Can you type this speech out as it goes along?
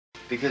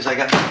Because I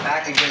got my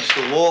back against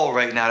the wall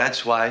right now,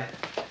 that's why.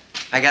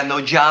 I got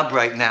no job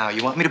right now.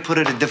 You want me to put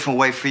it a different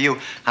way for you?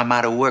 I'm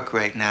out of work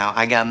right now.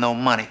 I got no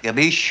money.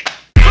 Gabish?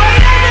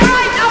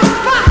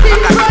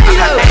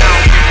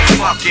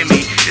 Fuck in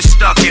me, it's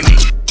stuck in me.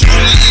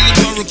 Only in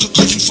America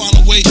could you find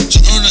a way to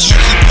earn a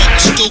healthy buck,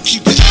 still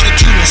keep your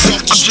attitude and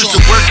self-destruct. I'm just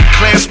a working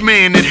class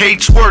man that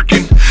hates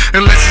working,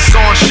 unless it's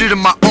on shit of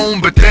my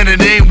own, but then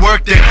it ain't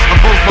work that. I'm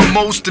both my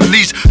most and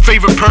least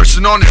favorite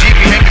person on the TV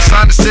hanging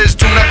sign that says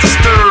do not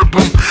disturb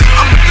them.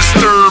 I'm a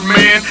disturbed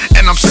man,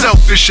 and I'm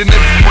selfish and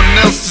everyone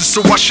else is,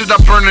 so why should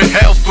I burn in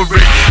hell for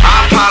it?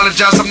 I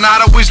apologize, I'm not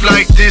always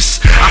like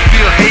this. I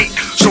feel hate,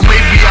 so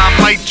maybe I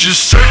might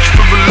just search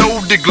for a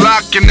loaded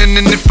Glock, and then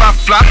if I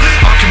flop,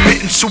 I'm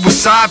committing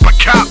suicide by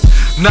cop.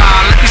 Nah,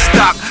 let me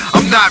stop,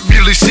 I'm not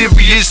really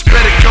serious. Bet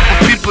a couple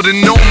people that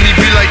know me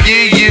be like,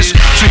 yeah, yes.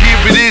 So here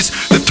it is,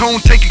 the tone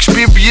take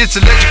experience.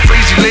 Electric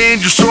crazy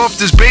land, you soft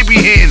as baby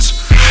hands.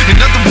 In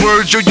other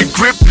words, yo, your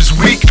grip is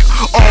weak.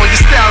 Oh, your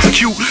style's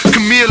cute,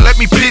 come here, let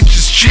me pinch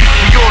his cheek.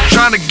 We all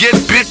trying to get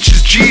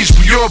bitches, G's.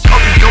 We all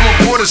probably going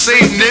for the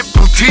same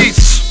nipple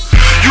teats.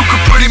 You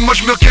could pretty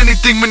much milk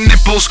anything with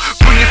nipples.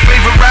 Bring your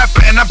favorite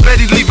rapper and I bet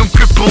he leave him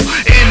crippled.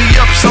 Ante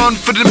up, son,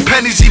 for them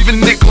pennies,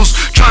 even nickels.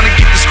 Trying to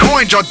get this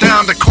coin draw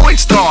down to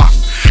Coinstar.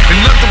 In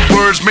other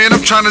words, man,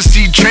 I'm trying to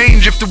see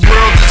change. If the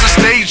world is a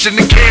stage, then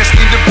the cast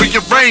need to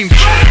rearrange.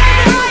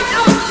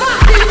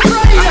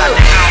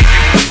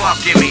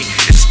 Fuck in me,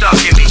 it's stuck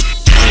in me.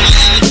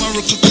 Only in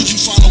America could you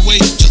find a way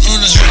to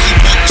earn a healthy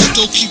buck,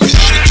 still keep your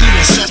attitude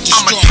and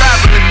self-destruct. I'm a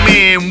traveling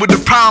man with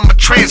a problem of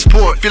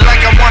transport. Feel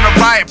like I wanna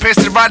riot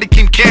past the Roddy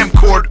King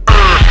camcord.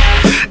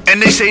 And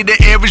they say the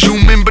air is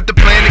human, but the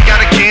planet got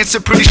a cancer.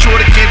 Pretty sure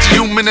the cancer's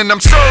human, and I'm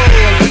so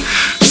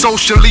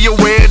socially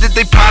aware that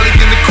they probably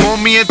gonna call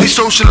me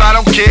antisocial. I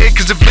don't care,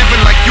 cause if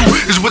living like you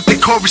is what they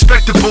call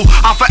respectable,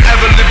 I'll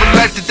forever live a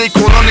life that they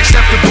call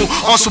unacceptable.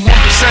 On some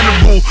 1%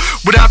 rule,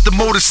 without the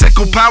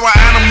motorcycle. Power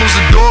animals,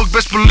 a dog,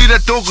 best believe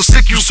that dog will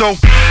sick you. So,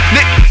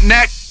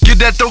 knick-knack, get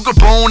that dog a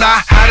bone.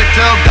 I had to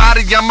tell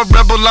Dottie I'm a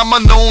rebel, I'm a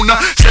known.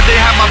 Said they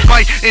had my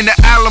bike in the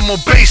Alamo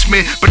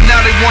basement, but now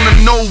they wanna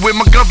know where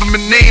my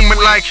government name went.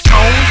 Like,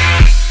 Tone,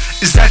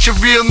 is that your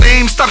real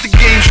name? Stop the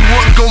games, you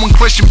wouldn't go and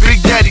question Big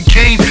Daddy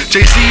Kane.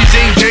 JC's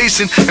ain't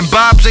Jason, and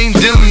Bob's ain't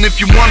Dylan.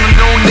 If you wanna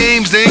know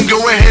names, then go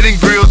ahead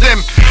and grill them.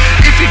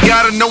 If you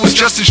gotta know, it's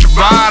Justin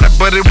Sharada,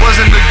 but it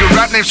wasn't a good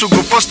rap name, so go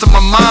fuss to my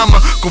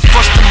mama, go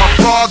fuss to my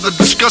father,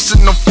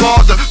 discussing no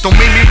father. Don't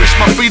make me risk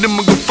my freedom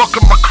and go fuck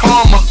up my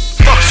karma.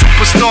 Fuck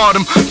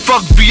superstardom,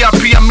 fuck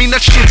VIP, I mean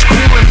that shit's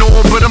cool and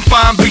all, but I'm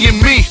fine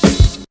being me.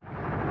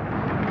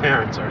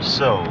 Parents are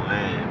so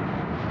lame.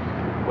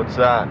 What's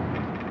that?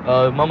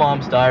 My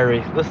mom's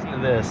diary. Listen to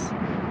this.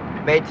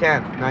 May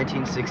 10th,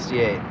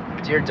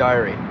 1968. Dear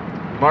Diary,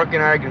 Mark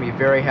and I are going to be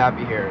very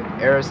happy here.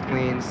 The air is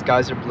clean,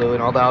 skies are blue,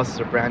 and all the houses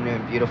are brand new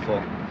and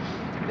beautiful.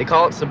 They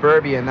call it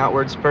suburbia, and that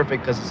word's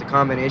perfect because it's a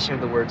combination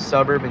of the words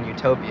suburb and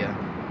utopia.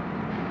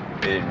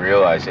 They didn't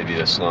realize they'd be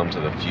the slums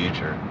of the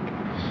future.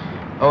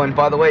 Oh, and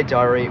by the way,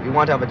 Diary, we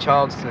want to have a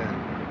child soon.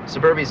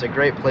 Suburbia's a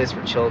great place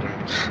for children.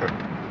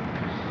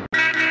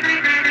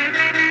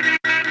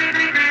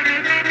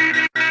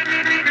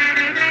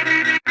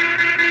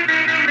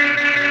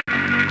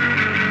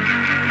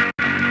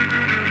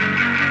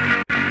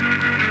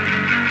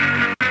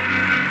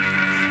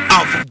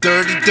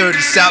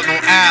 Dirty South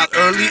on Isle,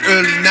 early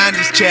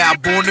 90s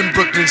child, born in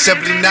Brooklyn,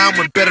 79,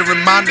 when better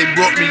in mind they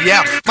brought me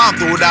out. Mom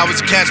thought I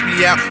was catch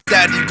me out.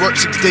 Daddy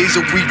worked 6 days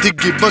a week to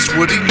give us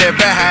what he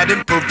never had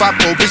and provide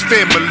for his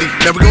family.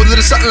 Now we go a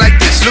little something like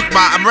this. Look,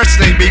 I'm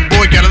wrestling, big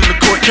boy, got a little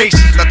court case.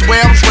 Not the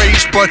way I was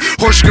raised, but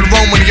horse could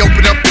roam when he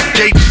opened up the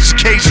gates. It's a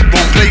case, it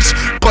won't place.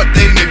 But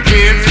then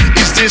again,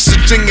 is there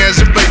such thing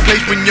as a right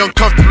place when you're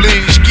comfortable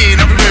in your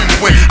skin? I remember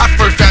when I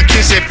first found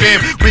Kiss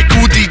FM with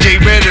cool DJ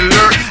Red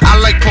Alert.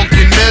 I like punk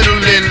and metal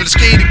and the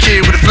skater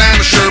kid with a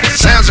flannel shirt, but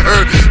the sounds of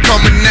her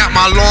coming out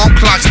my alarm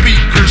clock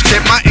speakers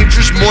kept my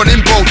interest more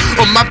than both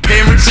of my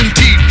parents and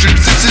teachers.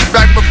 This is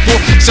back before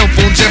cell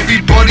phones,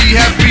 everybody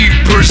had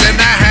beepers, and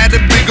I had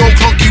a big old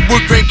clunky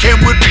wood grain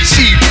camera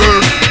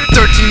receiver.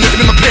 13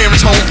 living in my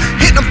parents' home,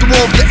 hitting up the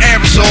wall with the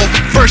aerosol.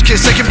 First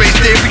kiss, second base,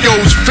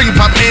 stereos, finger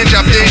pop, hand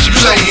job, dance. You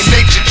saying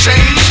nature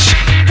changed?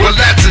 Well,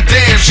 that's a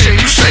damn shame.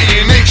 You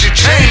saying nature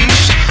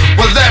changed?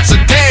 Well, that's a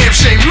damn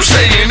shame. You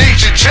saying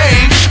nature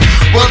changed?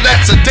 Well,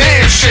 that's a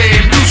damn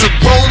shame. You's a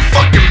grown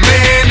fucking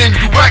man and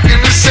you acting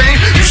the same.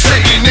 You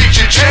saying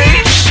nature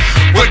changed?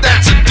 Well,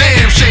 that's a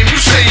damn shame. You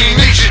saying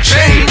nature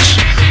changed?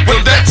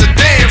 Well, that's a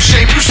damn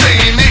shame. You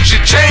saying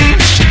nature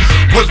changed?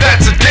 Well,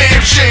 that's a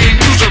damn shame.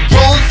 You's a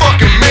grown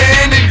fucking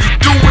man and you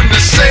doing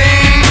the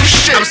same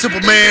shit. I'm a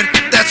simple man,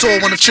 that's all.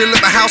 Wanna chill at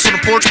my house on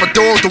the porch, my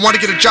door. Don't wanna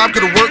get a job,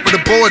 go to work with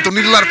a boy. Don't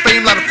need a lot of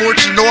fame, a lot of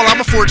fortune. All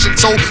I'm a fortune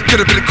soul.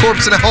 Could've been a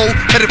corpse in a hole,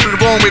 headed for the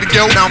wrong way to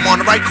go. Now I'm on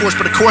the right course,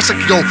 but of course I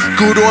can go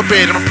good or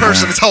bad. I'm a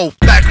person that's whole.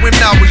 Back when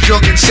I was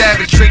young and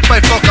savage, drink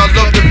my fuck, I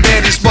love the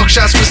man. His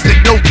mugshots was the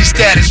Noki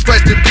status.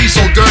 Rest in peace,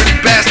 old dirty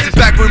bastard.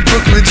 Back when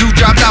Brooklyn Zoo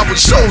dropped, I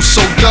was so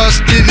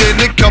dusted.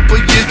 And a couple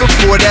years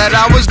before that,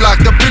 I was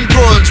locked up in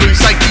Brunswick.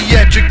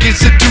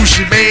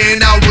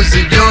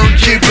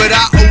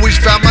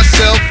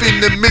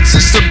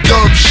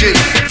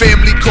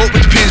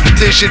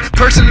 definition.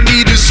 Person in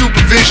need of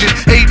supervision.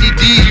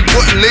 ADD, he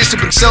wouldn't listen,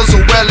 but excels so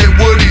well at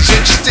what he's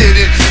interested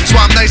in. So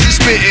I'm nice and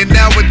spitting.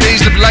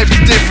 Nowadays, life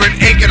is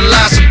different. Ain't gonna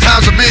lie,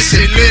 sometimes I miss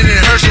it. Living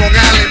in Hurst, Long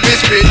Island,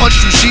 misfit. Punch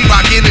through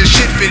sheetrock in a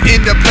shit fit.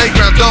 In the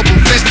playground, double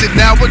fisted.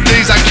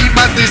 Nowadays, I keep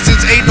my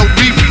distance. Ain't no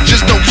beef, we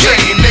just don't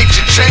saying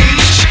nature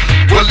changed.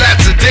 Well,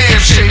 that's a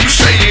damn shame. You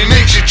saying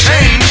nature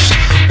changed.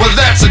 Well,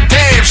 that's a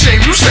damn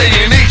shame. You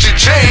saying nature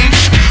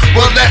changed.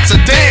 Well, that's a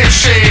damn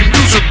shame.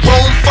 You's a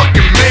grown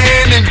fucking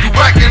man and you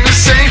acting the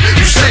same.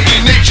 You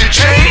saying nature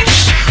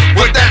changed.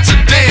 Well, that's a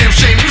damn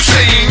shame. You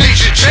saying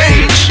nature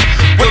changed.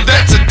 Well,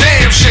 that's a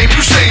damn shame.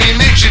 You saying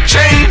nature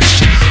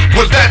changed.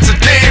 Well, that's a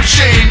damn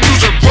shame.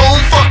 You's a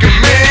grown fucking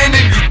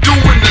man and you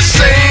doing the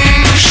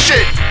same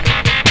shit.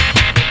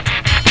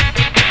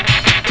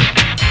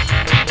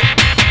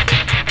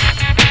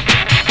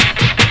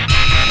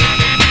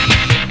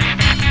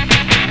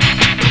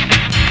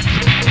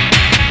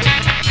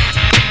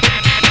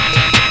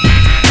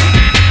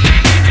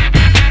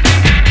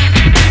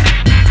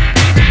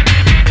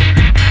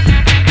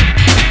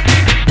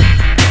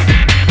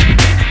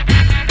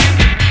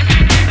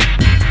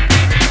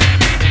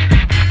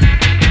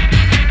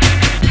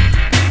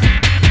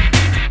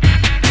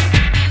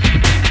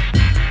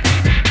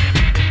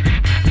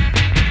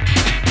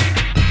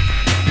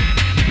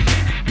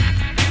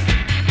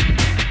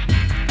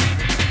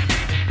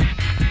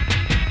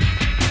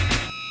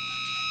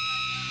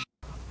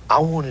 I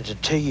wanted to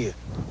tell you,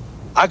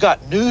 I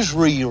got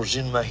newsreels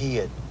in my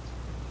head.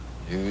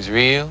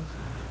 Newsreel?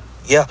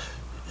 Yeah,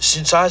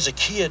 since I was a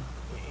kid,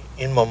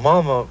 and my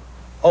mama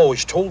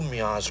always told me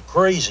I was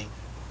crazy,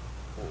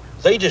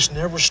 they just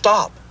never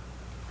stop.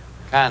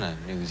 Kind of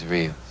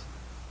newsreels.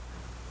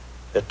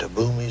 That the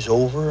boom is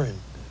over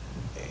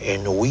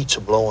and the wheats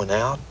are blowing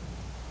out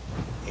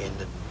and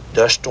the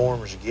dust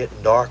storms are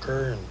getting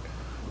darker and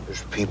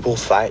there's people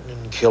fighting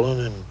and killing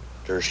and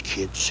there's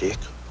kids sick.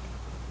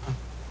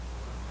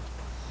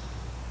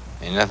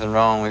 Ain't nothing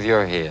wrong with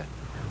your head.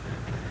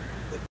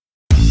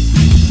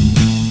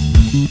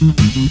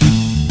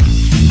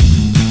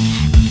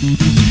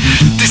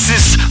 This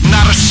is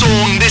not a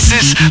song, this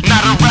is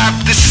not a rap.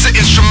 This is an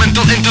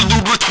instrumental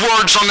interlude with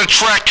words on the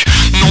track.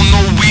 No,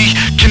 we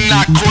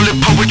cannot call it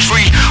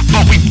poetry,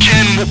 but we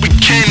can what we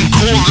can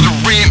call it a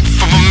rant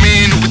from a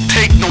man who would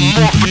take no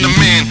more from the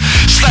man.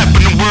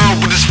 Slapping the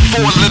world with his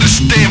 4-letter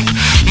stamp.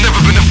 Never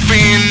been a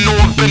fan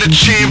nor been a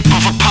champ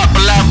of a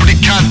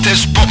popularity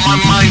contest, but my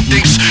mind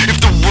thinks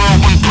if the world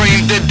went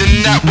brain dead,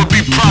 then that would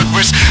be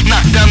progress.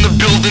 Knock down the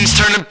buildings,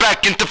 turn it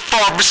back into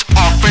forests.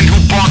 Our friend who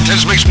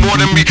bartends makes more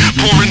than me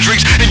pouring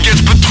drinks and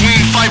gets between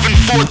 5 and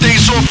 4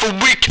 days off a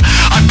week.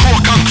 I pour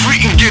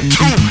concrete and get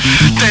 2,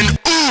 then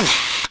ooh.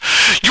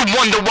 You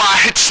wonder why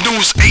I hit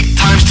snooze 8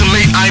 times too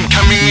late. I'm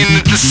coming in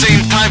at the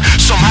same time,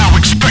 somehow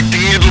expecting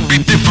it'll be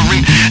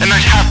different. And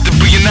I have to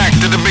be an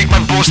actor to make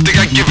my boss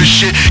think I give a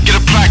shit. Get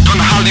a plaque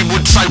on the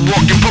Hollywood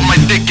sidewalk and put my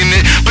dick in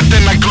it. But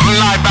then I couldn't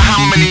lie about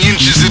how many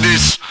inches it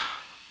is.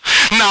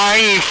 Nah,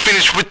 I ain't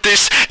finished with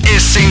this.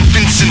 It's St.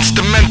 Vincent's,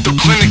 the mental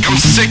clinic. I'm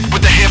sick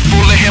with a hair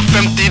full of half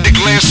empty. The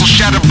glass will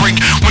shatter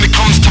break when it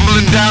comes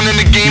tumbling down in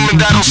the game,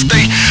 and that'll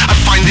stay. I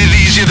find it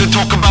easier to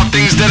talk about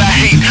things that I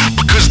hate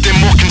because they're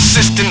more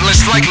consistent,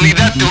 less likely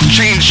that they'll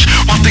change.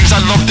 While things I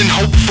loved and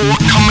hoped for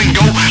come and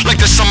go, like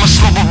the summer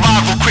slow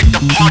arrival, quick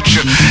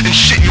departure. And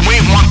shit you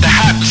ain't want to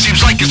happen,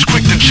 seems like it's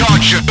quick to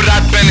charge you. But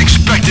I've been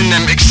expecting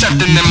them,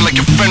 accepting them like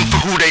a friend for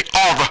who they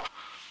are.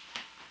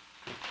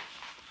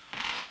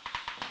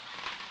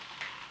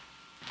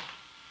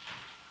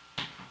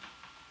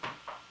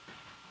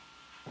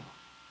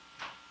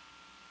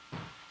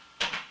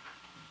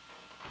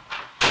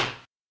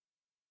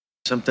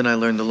 Something I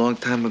learned a long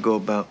time ago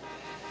about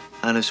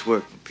honest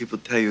work. People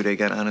tell you they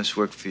got honest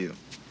work for you.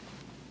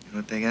 You know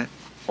what they got?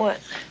 What?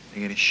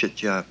 They got a shit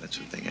job. That's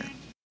what they got.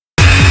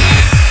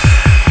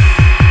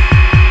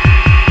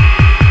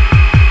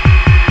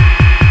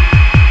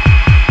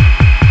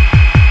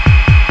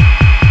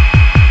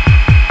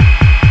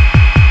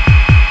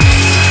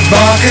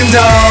 Barking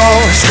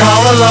dogs,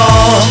 call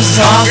alarms,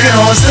 honking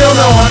on, still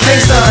no one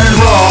thinks nothing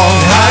wrong.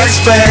 High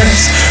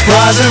expense,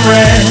 rising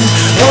rent,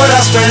 what I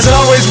spend's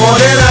always more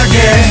than I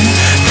get.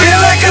 Feel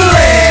like a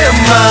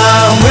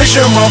landmine, wish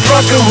a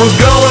motherfucker would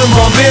go and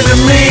bump into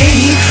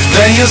me.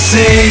 Then you'll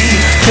see,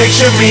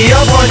 picture me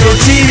up on your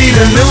TV,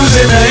 the news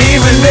in the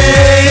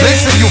evening.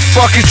 Listen, you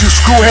fuckers, you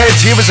screwheads,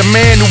 here is a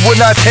man who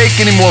would not take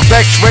any more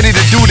vexed, ready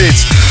to do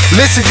this.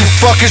 Listen, you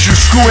fuckers, you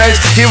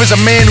screwheads, here is a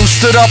man who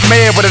stood up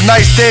mad with a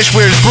nice dash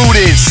where his boot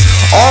is.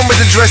 Armed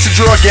with a dresser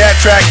drawer, gas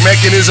track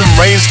mechanism,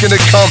 rain's gonna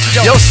come.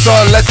 Yo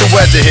son, let the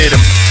weather hit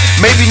him.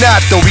 Maybe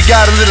not though, we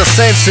got a little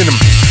sense in him.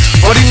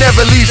 But he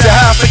never leaves the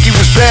house like he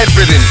was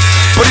bedridden.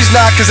 But he's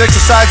not, cause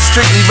exercise is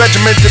strictly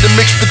regimented, a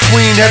mix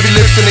between heavy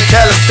lifting and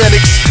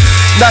calisthenics.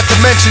 Not to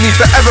mention he's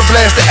forever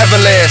blast to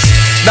everlast.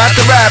 Not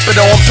the rapper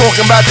though, I'm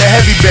talking about the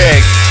heavy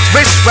bag.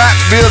 Wrist wrap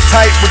real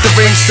tight with the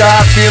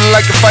ringside, feeling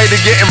like a fighter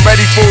getting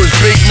ready for his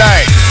big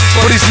night.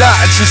 But he's not,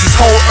 it's just his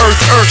whole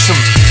earth irks him.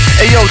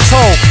 Ayo,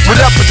 Tone, what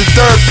up with the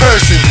third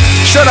person?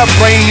 Shut up,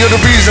 brain, you're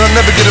the reason I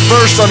never get a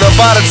verse on her.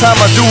 By the time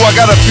I do, I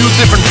got a few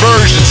different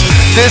versions.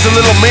 There's a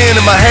little man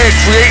in my head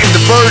creating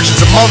diversions.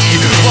 A monkey,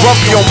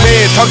 grumpy old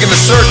man tugging the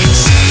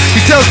circuits.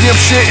 He tells me I'm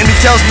shit and he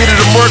tells me that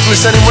I'm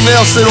worthless. Anyone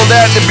else said on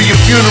that, there'd be a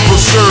funeral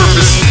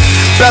service.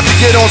 About to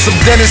get on some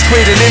Dennis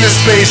Quaid in inner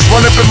space.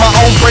 Run up in my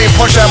own brain,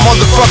 punch that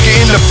motherfucker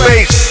in the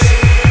face.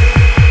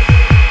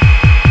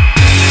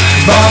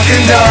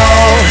 Barking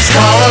dogs,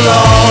 call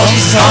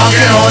alarms,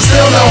 honking horns,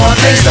 still no one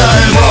thinks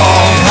nothing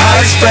wrong.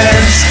 High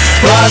expense,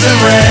 rising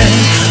rent,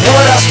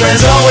 what I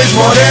spend's always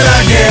more than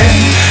I get.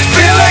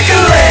 Feel like a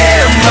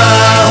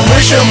landmine,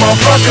 wish a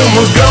motherfucker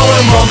would go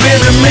and bump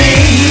into me.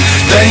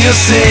 Then you'll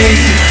see,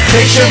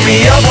 picture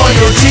me up on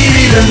your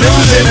TV, the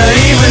news in the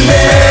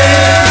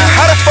evening.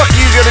 How the fuck are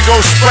you gonna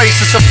go spray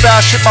some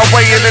foul shit my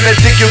way and then they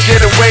think you'll get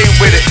away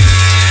with it?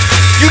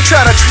 You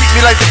tryna treat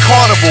me like the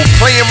carnival,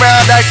 playing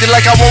around acting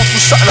like I won't do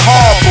something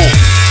horrible.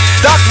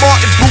 Doc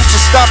Martin boots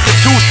will stop the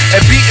tooth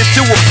and beat it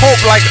to a pulp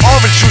like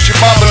orange juice,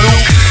 your mama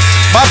Luke.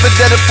 My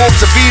vendetta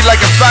forms a V like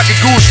a flock of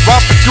goose,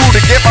 romping through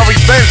to get my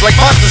revenge like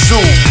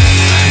Montezuma.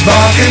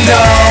 Barking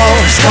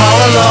dogs,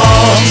 call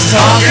alarms,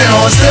 honking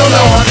horns, still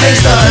no one thinks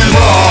nothing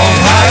wrong.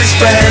 High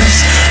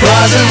expense,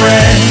 rising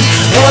rent,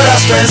 what I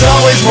spend's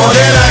always more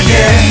than I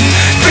get.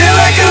 Feel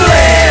like a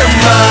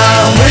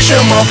landmine, wish a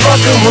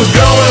motherfucker would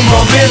go and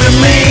bump into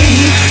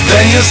me.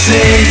 Then you'll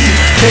see,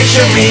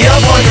 picture me up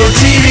on your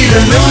TV,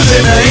 the news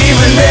in the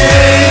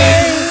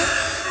evening.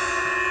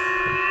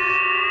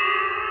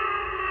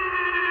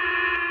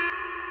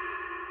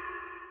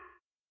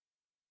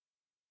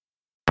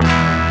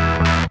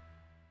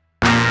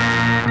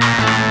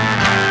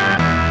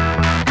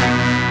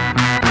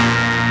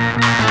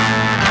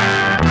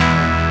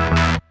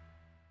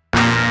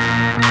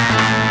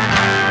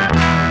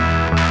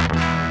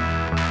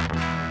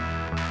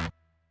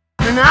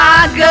 And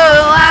I go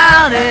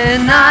out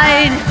at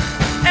night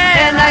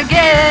and I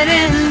get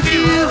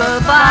into a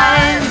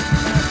fight.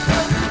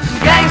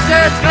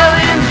 Gangsters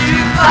going to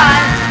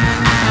fight.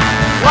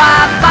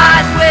 Why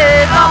fight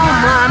with all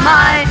my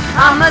might?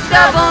 I'm a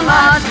double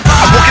notch.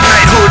 I walk at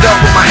night, hood up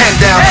with my hand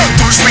down.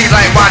 Through the street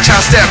like watch how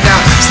I step now.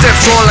 Step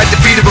strong like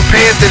the feet of a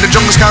panther. The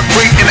jungle's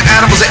concrete and the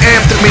animals are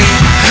after me.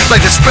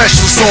 Like the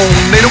special song,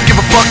 they don't give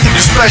a fuck if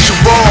you're special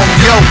wrong.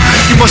 Yo,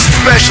 you must be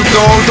special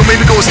dog. Don't make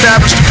me go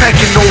establish the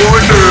pecking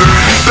order.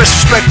 Best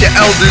respect your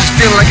elders.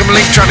 Feeling like I'm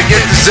Link trying to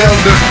get the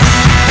Zelda.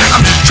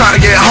 I'm just trying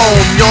to get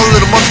home. Y'all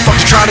little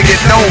motherfuckers trying to get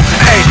known.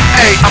 Hey,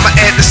 hey, I'm an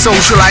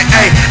antisocial like,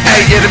 hey,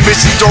 hey, yeah, the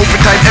missing dope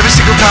and type. Every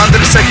single time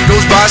that a second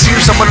goes by, see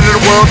if someone in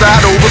the world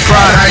died over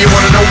pride. Now you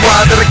wanna know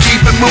why that I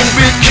keep it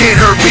moving? Can't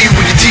hurt me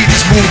when your teeth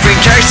is moving.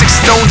 Carry 6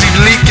 stones,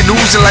 even leaking,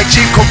 oozing like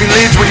cheap coffee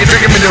lids when you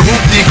drink them in the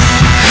hoopty.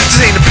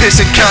 This ain't a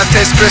pissing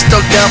contest, best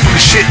stuck down from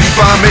the shit and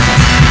vomit.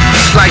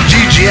 Like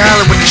Gigi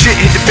Allen when the shit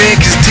hit the fan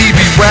cause TV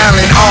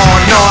wildin'. Oh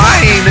no, I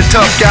ain't a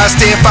tough guy,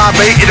 stand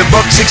 5'8" and a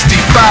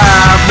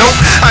 $165. Nope,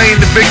 I ain't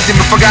the victim.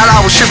 If I got I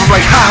was shivering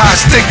like haha,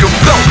 stick 'em.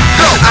 Go,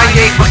 go. I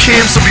ain't with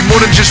Kim, so be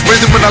more than just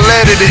rhythm when I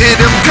let it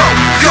hit him. Go,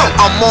 go.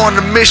 I'm on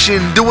a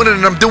mission, doing it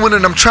and I'm doing it,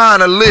 I'm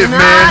trying to live,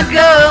 man.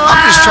 I'm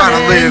just trying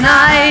to live.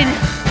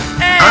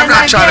 I'm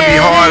not trying to be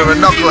hard or a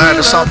knucklehead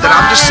or something.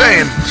 I'm just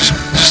saying,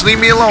 just leave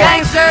me alone.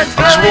 I'm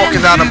just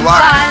walking down the block.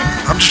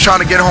 I'm just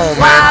trying to get home,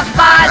 man.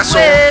 That's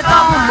all.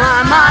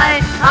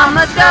 I'm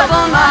a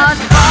double notch.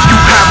 You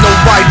have no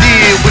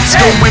idea what's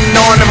going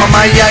on in my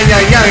mind.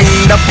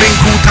 I've been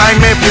cool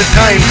time after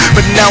time,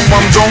 but now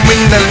I'm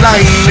drawing the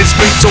line. It's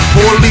been so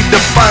poorly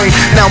defined.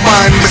 Now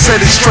I'm set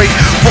it straight.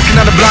 Walking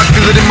down the block,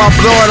 feel it in my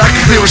blood. I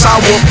can clear as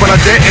I walk when I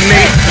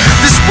detonate.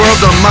 This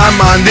world on my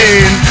mind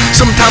in.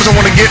 Sometimes I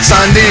wanna get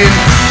signed in.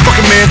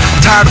 Fucking man,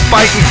 I'm tired of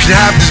fighting. Could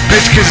have this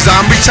bitch cause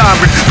I'm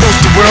retiring.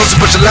 Most of the world's a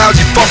bunch of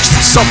lousy fucks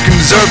that suck and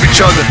deserve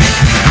each other.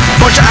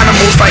 Bunch of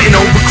animals fighting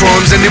over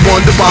crumbs and they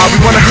wonder why we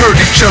wanna hurt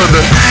each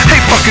other.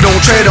 Hey, fuck it, don't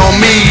tread on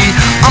me.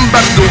 I'm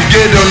about to go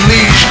get a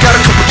leash. Got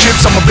a couple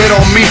chips, I'ma bet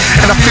on me.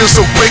 And I feel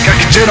so quick, I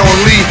can jet on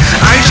Lee.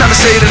 I ain't tryna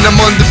say that I'm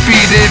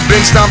undefeated.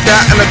 Been stomped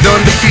out and I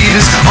done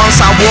defeaters. On a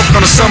sidewalk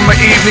on a summer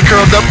evening,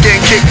 curled up,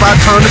 getting kicked by a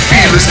ton of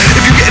feelers.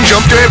 If you getting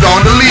jumped, you're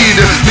on the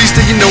leader. Least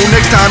thing you know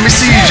next time he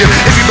sees you.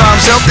 If he by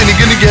himself, then he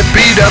gonna get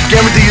beat up.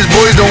 Guarantee his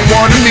boys don't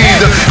want him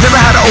either. Never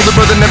had an older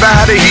brother, never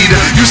had a heater.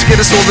 Used to get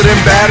us older than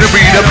bad to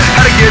read up.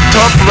 Had to get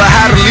tough or I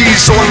had to lead.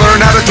 So I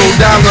learned how to throw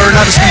down, learn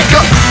how to speak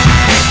up.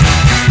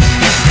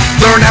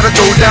 Learn how to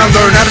throw down,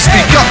 learn how to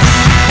speak up.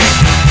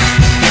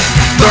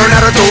 Learn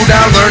how to throw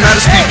down, learn how to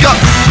speak up.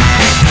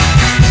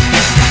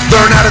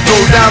 Learn how to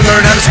throw down,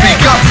 learn how to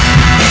speak up.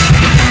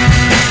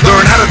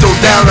 Learn how to throw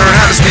down, learn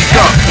how to speak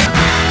up.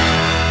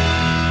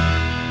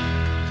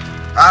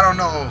 I don't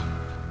know.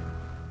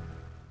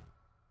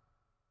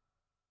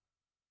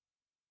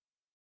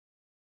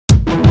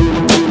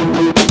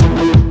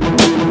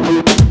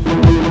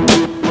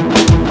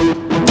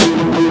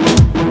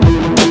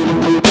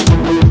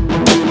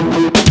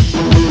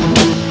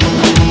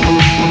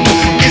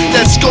 It's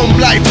that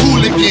Scumlife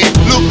Hooligan.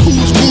 Look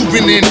who's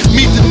moving in.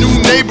 Meet the new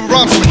neighbor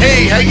on some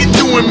hey, how you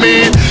doing,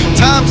 man?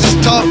 Times is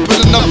tough, but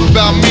enough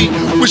about me.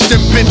 Wish them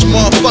bitch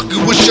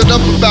motherfuckers would shut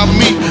up about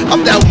me.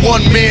 I'm that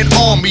one-man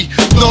army,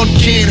 none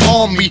can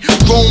harm me.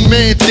 Grown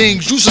man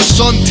things, use a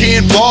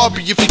suntan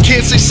Barbie. If you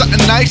can't say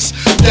something nice,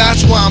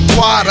 that's why I'm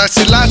quiet. I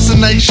say lots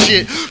of nice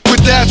shit, but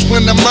that's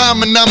when I'm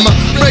rhyming. I'm a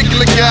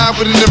regular guy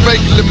with an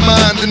irregular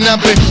mind, and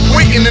I've been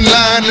waiting in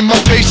line and my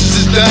patience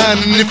is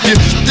dying. And if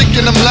you're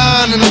thinking I'm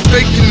lying and I'm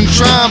faking and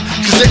trying,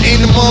 cause there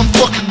ain't a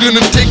motherfucker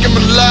gonna take him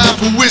alive.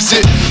 Who is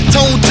it?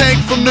 Tone Tank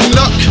from the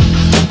Nuck.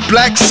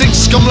 Black 6,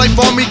 Scumlife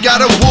Army,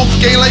 got a wolf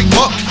gay like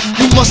Buck.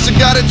 You musta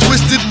got it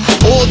twisted,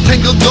 all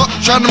tangled up,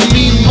 tryna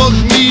mean mug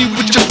me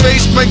with your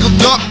face mangled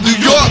up. New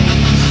York,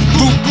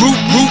 root, root,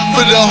 root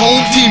for the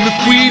home team. If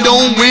we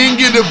don't win,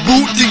 get a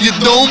boot till you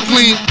don't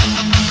clean.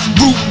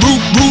 Root,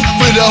 root, root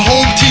for the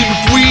home team.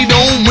 If we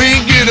don't win,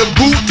 get a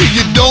boot till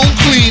you don't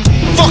clean.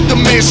 Fuck the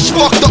masses,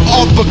 fuck the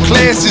upper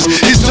classes.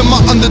 Here's to my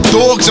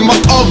underdogs and my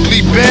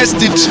ugly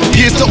bastards.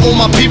 Here's to all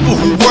my people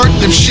who work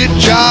them shit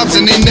jobs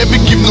and they never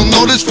give no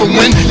notice for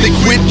when they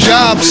quit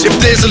jobs. If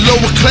there's a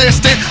lower class,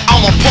 then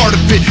I'm a part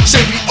of it. Say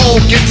we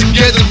all get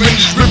together and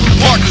just rip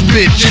apart this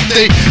bitch. If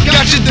they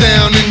got you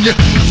down and you're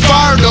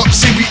fired up,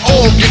 say we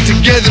all get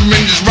together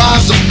and just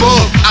rise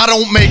above. I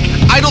don't make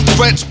idle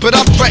threats, but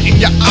I threaten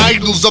your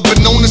idols. I've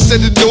been known to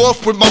set it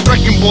off with my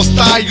wrecking ball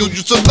style.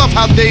 Used to love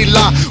how they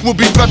lie. We'll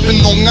be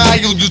repping Long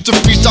Island. Used to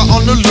freestyle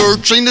on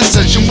alert, train the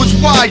session was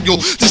wild.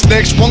 This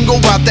next one go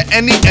out to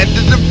any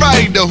editor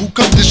writer who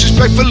comes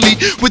disrespectfully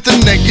with a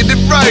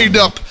negative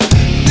write-up.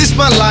 This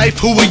my life,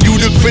 who are you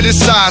to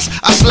criticize?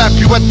 I slap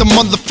you at the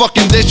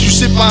motherfucking desk you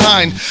sit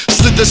behind.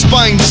 Slit the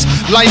spines,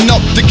 line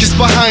up the kiss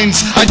behinds.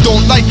 I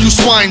don't like you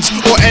swines,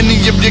 or any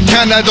of your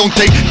kind. I don't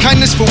take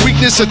kindness for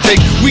weakness, or take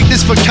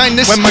weakness for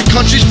kindness. When my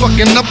country's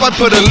fucking up, I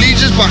put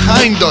allegiance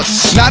behind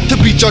us. Not to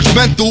be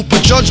judgmental, but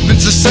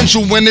judgment's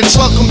essential. When it's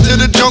welcome to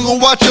the jungle,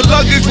 watch your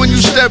luggage when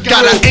you step.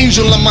 Got an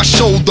angel on my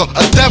shoulder,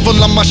 a devil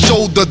on my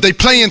shoulder. They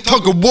playing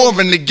tug of war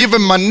and they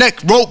giving my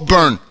neck rope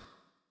burn.